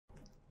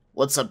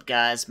What's up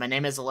guys, my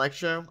name is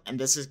LolElekktro, and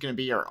this is going to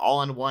be your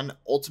all-in-one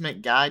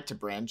ultimate guide to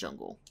Brand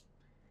Jungle.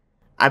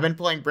 I've been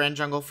playing Brand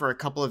Jungle for a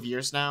couple of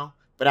years now,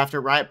 but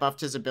after Riot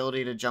buffed his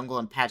ability to jungle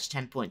in patch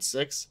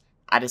 10.6,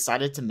 I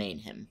decided to main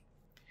him.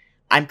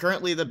 I'm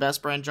currently the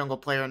best Brand Jungle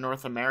player in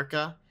North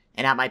America,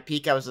 and at my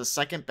peak I was the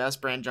second best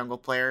Brand Jungle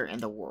player in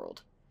the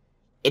world.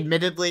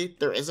 Admittedly,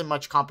 there isn't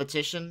much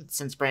competition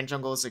since Brand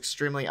Jungle is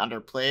extremely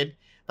underplayed,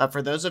 but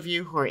for those of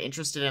you who are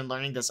interested in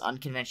learning this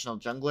unconventional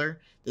jungler,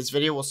 this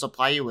video will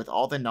supply you with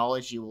all the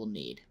knowledge you will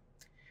need.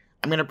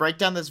 I'm going to break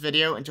down this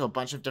video into a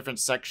bunch of different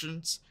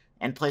sections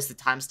and place the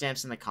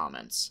timestamps in the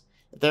comments.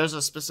 If there's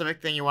a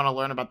specific thing you want to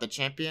learn about the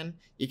champion,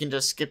 you can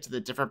just skip to the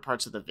different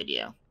parts of the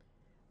video.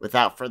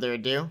 Without further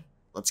ado,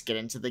 let's get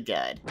into the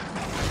guide.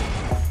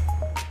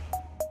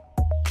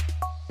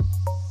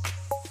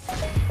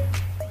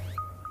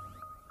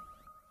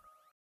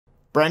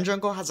 Brand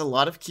Jungle has a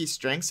lot of key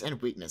strengths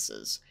and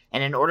weaknesses,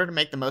 and in order to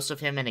make the most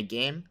of him in a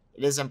game,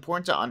 it is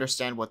important to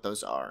understand what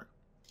those are.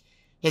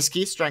 His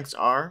key strengths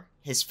are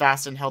his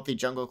fast and healthy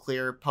jungle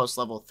clear post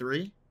level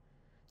 3,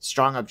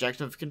 strong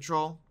objective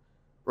control,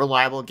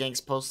 reliable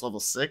ganks post level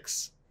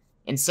 6,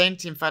 insane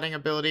teamfighting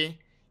ability,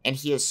 and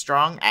he is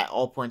strong at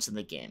all points in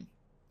the game.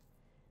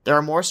 There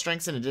are more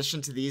strengths in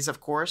addition to these, of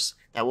course,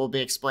 that will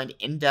be explained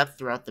in depth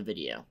throughout the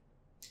video.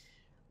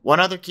 One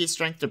other key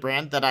strength to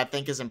Brand that I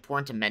think is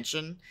important to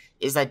mention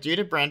is that due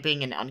to Brand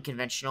being an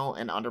unconventional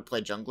and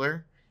underplayed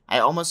jungler, I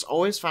almost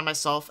always find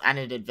myself at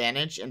an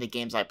advantage in the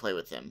games I play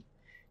with him,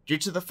 due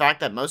to the fact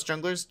that most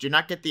junglers do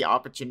not get the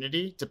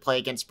opportunity to play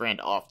against Brand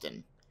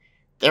often.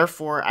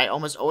 Therefore, I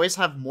almost always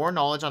have more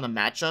knowledge on the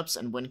matchups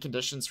and win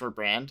conditions for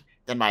Brand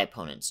than my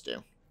opponents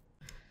do.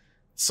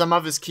 Some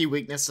of his key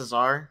weaknesses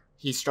are,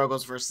 he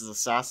struggles versus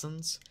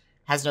assassins,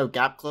 has no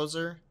gap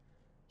closer,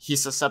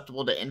 he's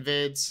susceptible to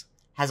invades,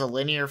 has a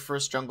linear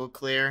first jungle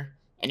clear,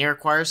 and he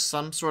requires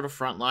some sort of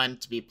frontline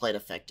to be played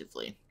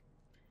effectively.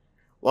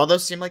 While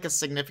those seem like a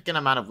significant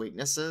amount of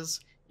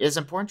weaknesses, it is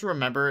important to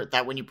remember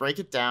that when you break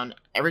it down,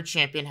 every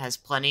champion has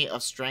plenty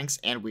of strengths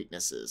and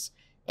weaknesses,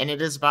 and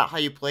it is about how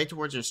you play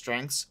towards your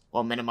strengths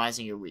while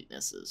minimizing your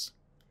weaknesses.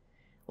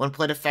 When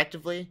played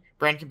effectively,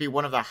 Brand can be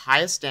one of the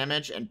highest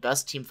damage and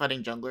best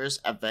teamfighting junglers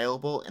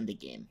available in the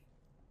game.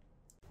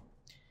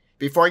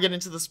 Before I get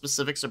into the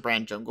specifics of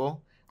Brand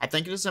Jungle, I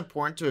think it is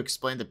important to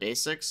explain the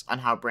basics on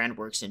how Brand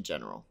works in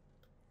general.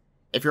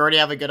 If you already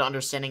have a good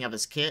understanding of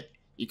his kit,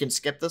 you can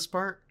skip this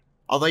part,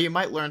 although you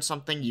might learn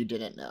something you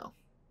didn't know.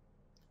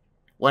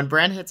 When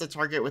Brand hits a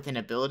target with an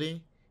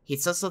ability, he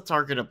sets the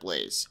target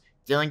ablaze,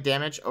 dealing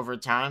damage over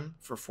time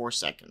for 4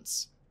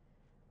 seconds.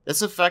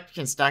 This effect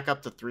can stack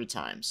up to 3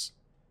 times.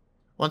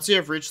 Once you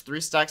have reached 3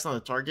 stacks on the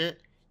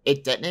target,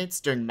 it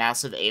detonates doing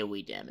massive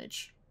AoE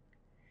damage.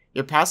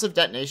 Your passive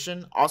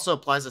detonation also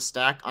applies a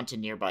stack onto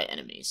nearby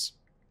enemies.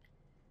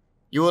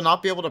 You will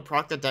not be able to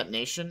proc the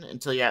detonation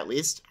until you at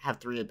least have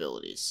 3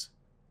 abilities.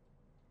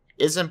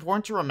 It is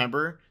important to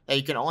remember that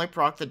you can only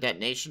proc the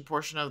detonation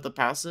portion of the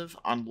passive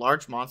on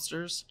large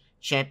monsters,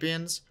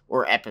 champions,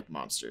 or epic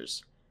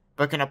monsters,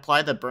 but can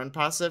apply the burn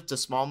passive to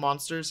small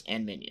monsters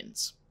and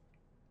minions.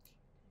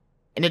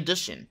 In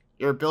addition,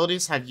 your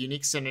abilities have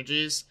unique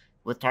synergies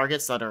with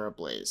targets that are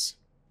ablaze.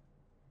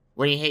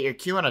 When you hit your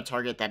Q on a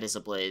target that is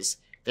ablaze,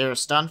 they are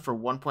stunned for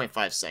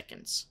 1.5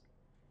 seconds.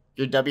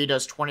 Your W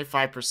does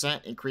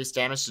 25% increased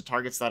damage to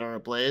targets that are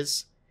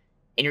ablaze,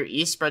 and your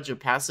E spreads your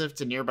passive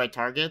to nearby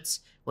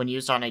targets when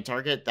used on a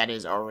target that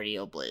is already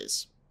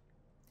ablaze.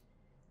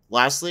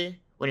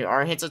 Lastly, when your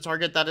R hits a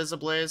target that is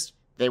ablaze,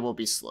 they will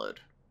be slowed.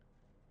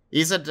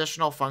 These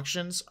additional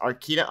functions are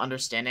key to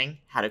understanding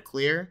how to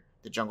clear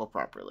the jungle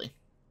properly.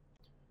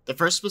 The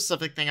first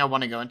specific thing I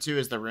want to go into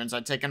is the runes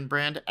I take on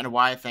Brand and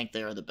why I think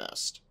they are the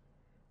best.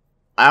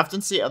 I often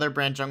see other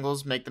Brand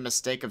jungles make the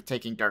mistake of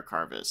taking Dark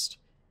Harvest.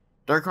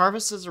 Dark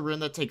Harvest is a rune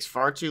that takes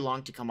far too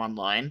long to come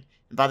online,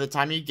 and by the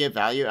time you get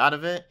value out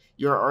of it,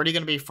 you are already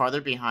going to be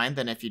farther behind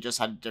than if you just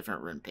had a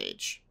different rune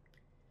page.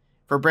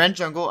 For Brand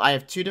Jungle, I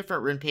have 2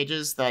 different rune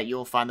pages that you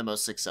will find the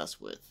most success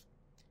with.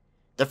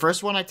 The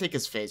first one I take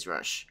is Phase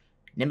Rush,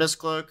 Nimbus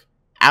Cloak,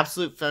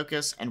 Absolute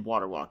Focus, and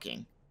Water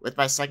Walking, with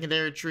my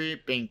secondary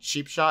tree being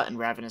Cheap Shot and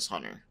Ravenous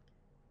Hunter.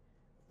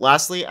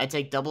 Lastly, I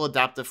take Double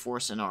Adaptive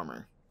Force and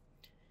Armor.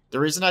 The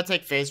reason I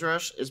take Phase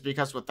Rush is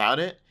because without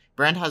it,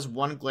 Brand has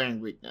one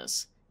glaring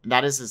weakness, and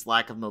that is his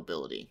lack of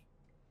mobility.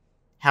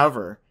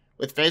 However,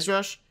 with Phase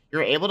Rush,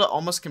 you're able to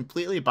almost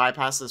completely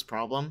bypass this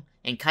problem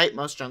and kite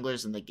most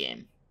junglers in the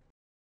game.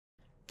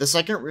 The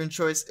second rune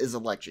choice is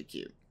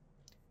Electrocute.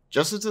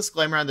 Just a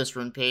disclaimer on this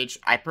rune page,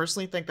 I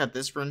personally think that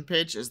this rune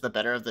page is the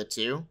better of the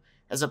two,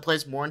 as it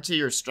plays more into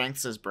your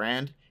strengths as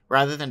Brand,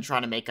 rather than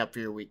trying to make up for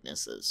your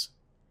weaknesses.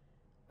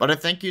 But I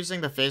think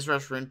using the Phase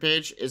Rush rune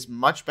page is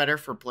much better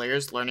for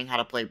players learning how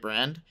to play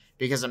Brand,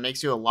 because it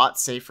makes you a lot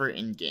safer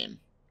in-game.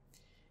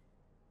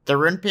 The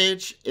rune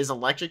page is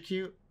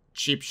Electrocute,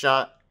 Cheap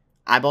Shot,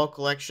 Eyeball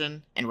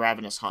Collection, and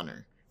Ravenous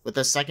Hunter, with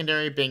the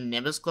secondary being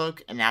Nimbus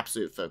Cloak and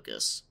Absolute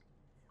Focus.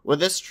 With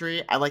this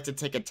tree, I like to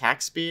take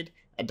Attack Speed,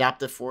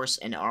 Adaptive Force,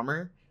 and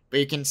Armor, but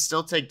you can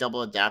still take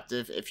double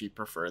adaptive if you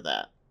prefer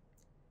that.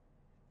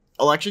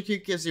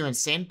 Electrocute gives you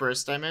insane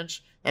burst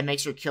damage that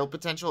makes your kill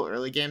potential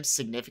early game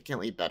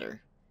significantly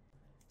better.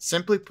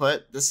 Simply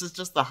put, this is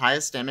just the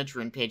highest damage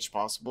rune page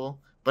possible,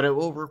 but it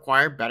will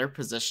require better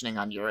positioning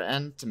on your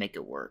end to make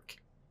it work.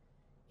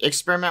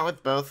 Experiment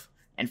with both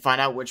and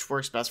find out which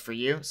works best for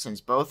you, since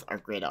both are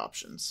great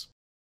options.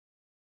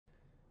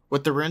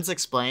 With the runes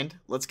explained,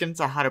 let's get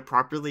into how to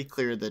properly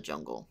clear the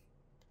jungle.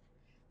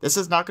 This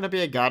is not going to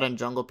be a guide on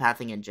jungle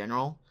pathing in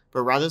general,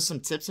 but rather some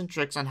tips and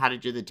tricks on how to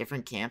do the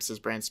different camps as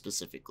brand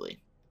specifically.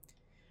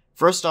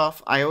 First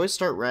off, I always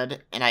start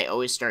red and I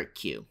always start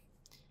Q.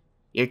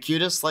 Your Q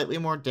does slightly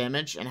more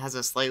damage and has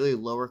a slightly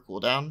lower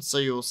cooldown, so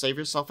you will save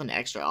yourself an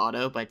extra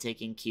auto by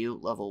taking Q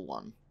level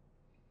 1.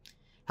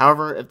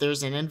 However, if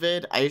there's an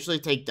invade, I usually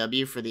take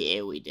W for the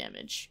AoE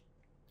damage.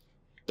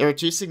 There are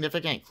 2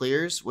 significant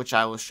clears, which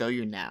I will show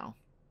you now.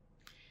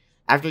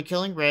 After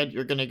killing red,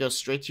 you're going to go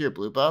straight to your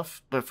blue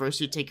buff, but first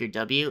you take your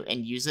W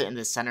and use it in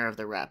the center of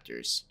the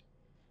raptors.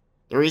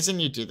 The reason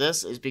you do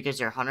this is because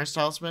your Hunter's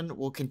Talisman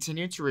will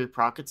continue to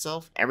reproc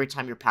itself every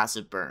time your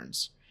passive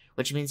burns,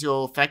 which means you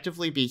will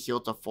effectively be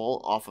healed to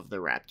full off of the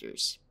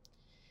raptors.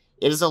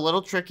 It is a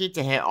little tricky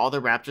to hit all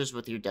the raptors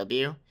with your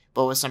W,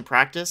 but with some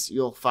practice,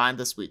 you will find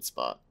the sweet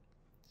spot.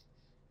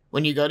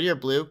 When you go to your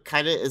blue,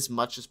 kite it as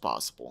much as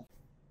possible.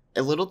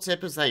 A little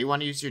tip is that you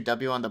want to use your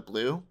W on the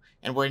blue,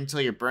 and wait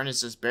until your burn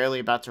is just barely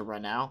about to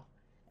run out,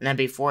 and then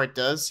before it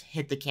does,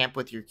 hit the camp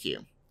with your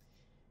Q.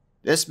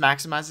 This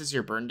maximizes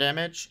your burn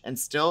damage, and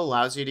still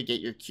allows you to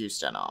get your Q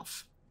stun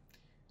off.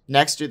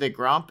 Next, do the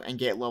Gromp and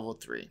get level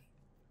 3.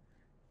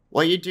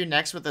 What you do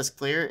next with this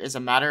clear is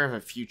a matter of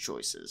a few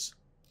choices.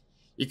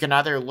 You can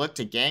either look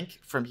to gank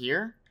from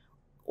here,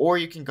 or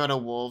you can go to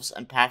Wolves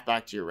and path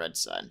back to your red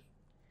side.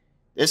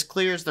 This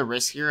clear is the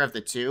riskier of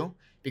the two,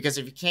 because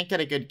if you can't get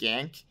a good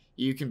gank,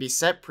 you can be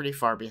set pretty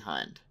far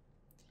behind.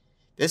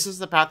 This is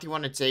the path you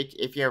want to take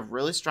if you have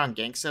really strong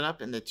gank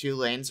setup in the 2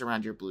 lanes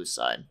around your blue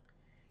side.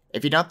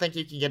 If you don't think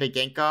you can get a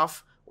gank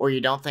off, or you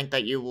don't think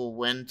that you will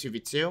win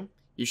 2v2,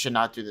 you should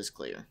not do this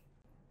clear.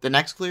 The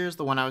next clear is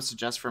the one I would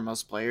suggest for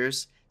most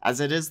players, as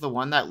it is the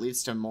one that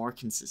leads to more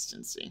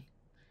consistency.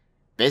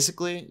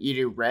 Basically, you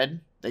do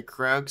red, the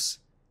Krogs,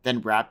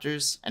 then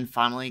raptors, and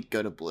finally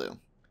go to blue.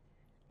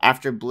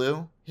 After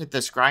blue, hit the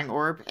scrying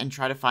orb and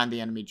try to find the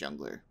enemy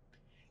jungler.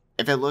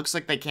 If it looks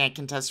like they can't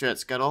contest you at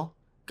scuttle,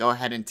 go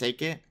ahead and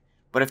take it,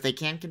 but if they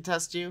can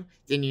contest you,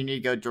 then you need to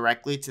go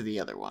directly to the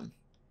other one.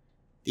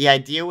 The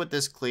idea with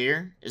this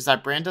clear is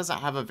that Brand doesn't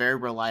have a very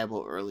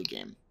reliable early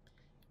game.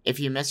 If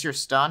you miss your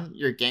stun,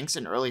 your ganks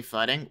in early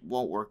fighting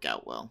won't work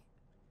out well.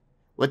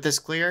 With this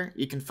clear,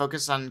 you can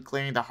focus on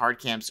clearing the hard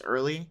camps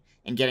early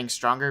and getting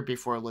stronger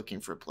before looking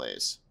for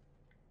plays.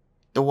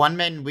 The one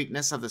main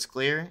weakness of this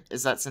clear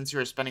is that since you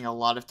are spending a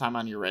lot of time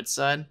on your red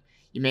side,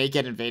 you may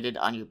get invaded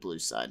on your blue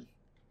side.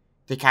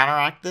 To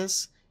counteract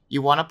this,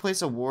 you want to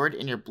place a ward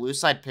in your blue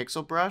side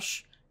pixel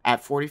brush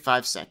at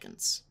 45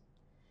 seconds.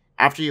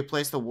 After you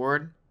place the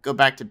ward, go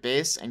back to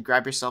base and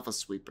grab yourself a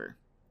sweeper.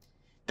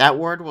 That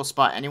ward will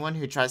spot anyone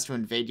who tries to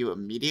invade you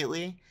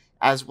immediately,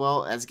 as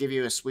well as give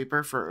you a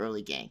sweeper for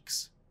early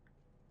ganks.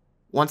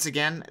 Once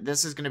again,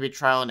 this is going to be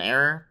trial and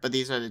error, but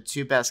these are the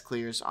 2 best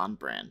clears on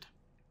Brand.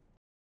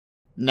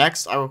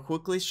 Next, I will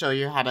quickly show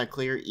you how to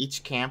clear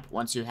each camp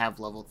once you have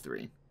level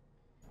 3.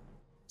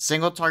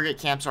 Single target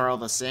camps are all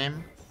the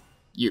same.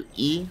 You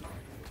E,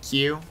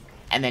 Q,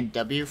 and then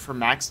W for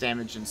max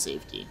damage and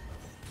safety.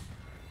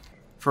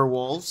 For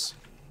wolves,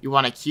 you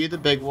want to Q the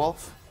big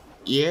wolf,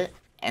 E it,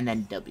 and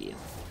then W.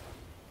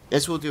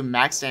 This will do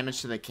max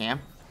damage to the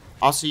camp.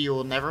 Also, you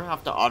will never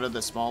have to auto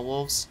the small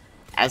wolves,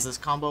 as this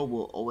combo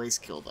will always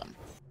kill them.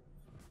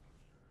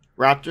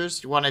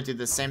 Raptors, you want to do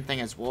the same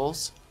thing as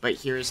wolves, but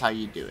here's how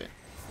you do it.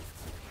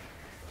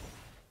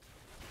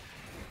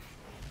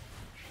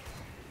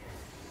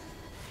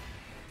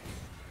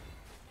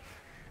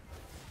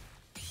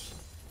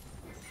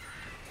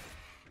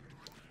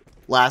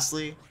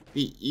 Lastly,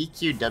 the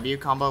EQW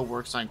combo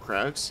works on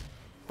Krogs,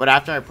 but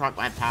after I proc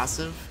my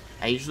passive,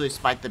 I usually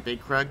spike the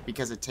big Krog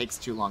because it takes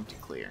too long to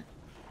clear.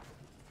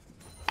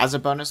 As a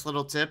bonus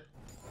little tip,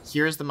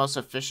 here is the most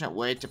efficient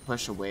way to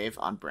push a wave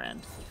on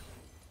Brand.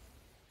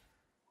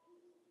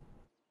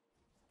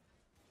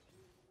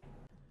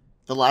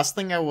 The last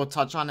thing I will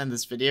touch on in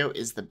this video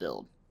is the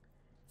build.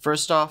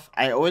 First off,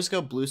 I always go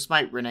Blue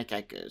Smite Runic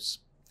Echoes.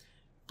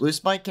 Blue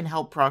Smite can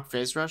help proc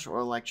Phase Rush or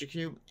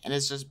Electrocute, and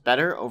is just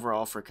better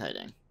overall for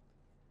kiting.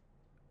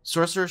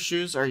 Sorcerer's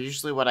Shoes are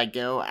usually what I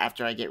go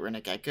after I get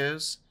Runic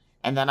Echoes,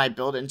 and then I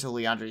build into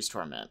Liandry's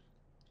Torment.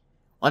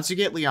 Once you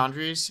get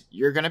Liandry's,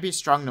 you're going to be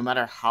strong no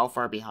matter how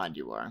far behind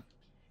you are.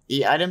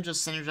 The item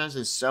just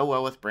synergizes so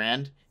well with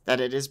Brand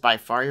that it is by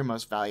far your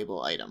most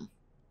valuable item.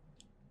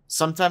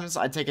 Sometimes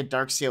I take a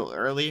Dark Seal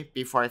early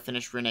before I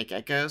finish Runic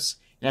Echoes,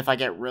 and if I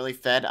get really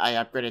fed, I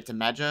upgrade it to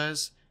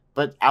Magi's,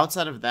 but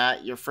outside of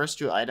that, your first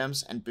 2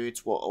 items and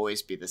boots will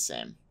always be the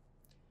same.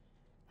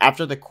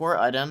 After the core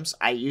items,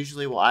 I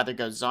usually will either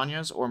go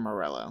Zhonya's or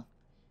Morello.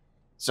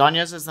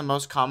 Zhonya's is the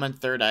most common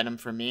 3rd item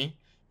for me,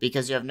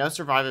 because you have no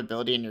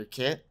survivability in your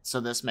kit, so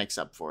this makes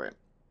up for it.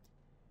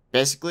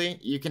 Basically,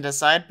 you can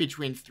decide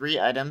between 3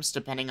 items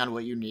depending on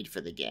what you need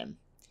for the game.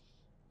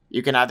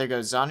 You can either go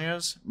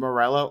Zanyos,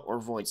 Morello, or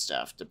Void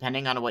Staff,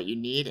 depending on what you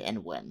need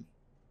and when.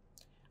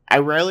 I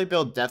rarely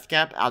build Death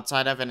Cap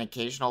outside of an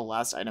occasional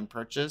last item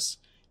purchase,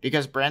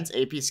 because Brand's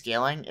AP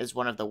scaling is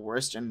one of the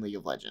worst in League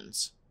of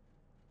Legends.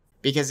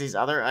 Because these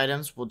other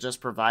items will just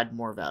provide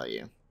more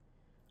value.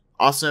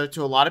 Also,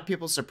 to a lot of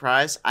people's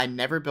surprise, I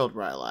never build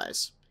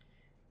Rylai's.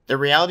 The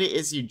reality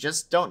is you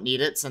just don't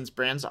need it since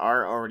Brands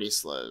are already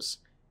slows.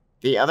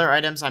 The other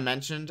items I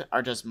mentioned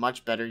are just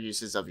much better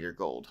uses of your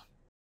gold.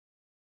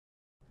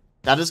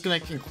 That is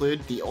going to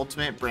conclude the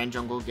Ultimate Brand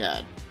Jungle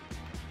Guide.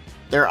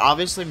 There are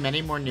obviously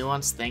many more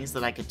nuanced things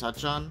that I could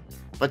touch on,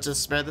 but to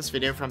spare this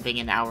video from being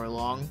an hour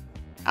long,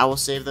 I will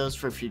save those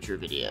for future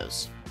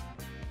videos.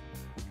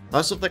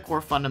 Most of the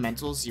core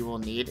fundamentals you will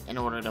need in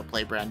order to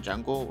play Brand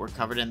Jungle were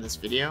covered in this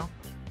video,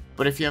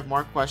 but if you have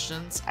more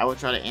questions, I will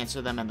try to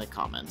answer them in the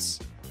comments.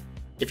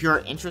 If you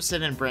are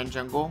interested in Brand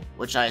Jungle,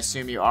 which I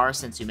assume you are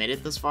since you made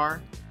it this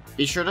far,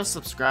 be sure to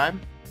subscribe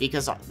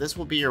because this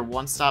will be your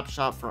one-stop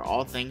shop for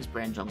all things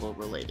Brand Jungle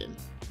related.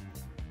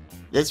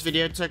 This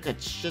video took a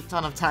shit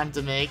ton of time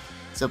to make,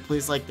 so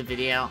please like the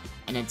video,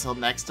 and until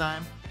next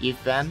time,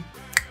 you've been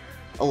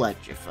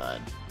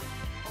electrified.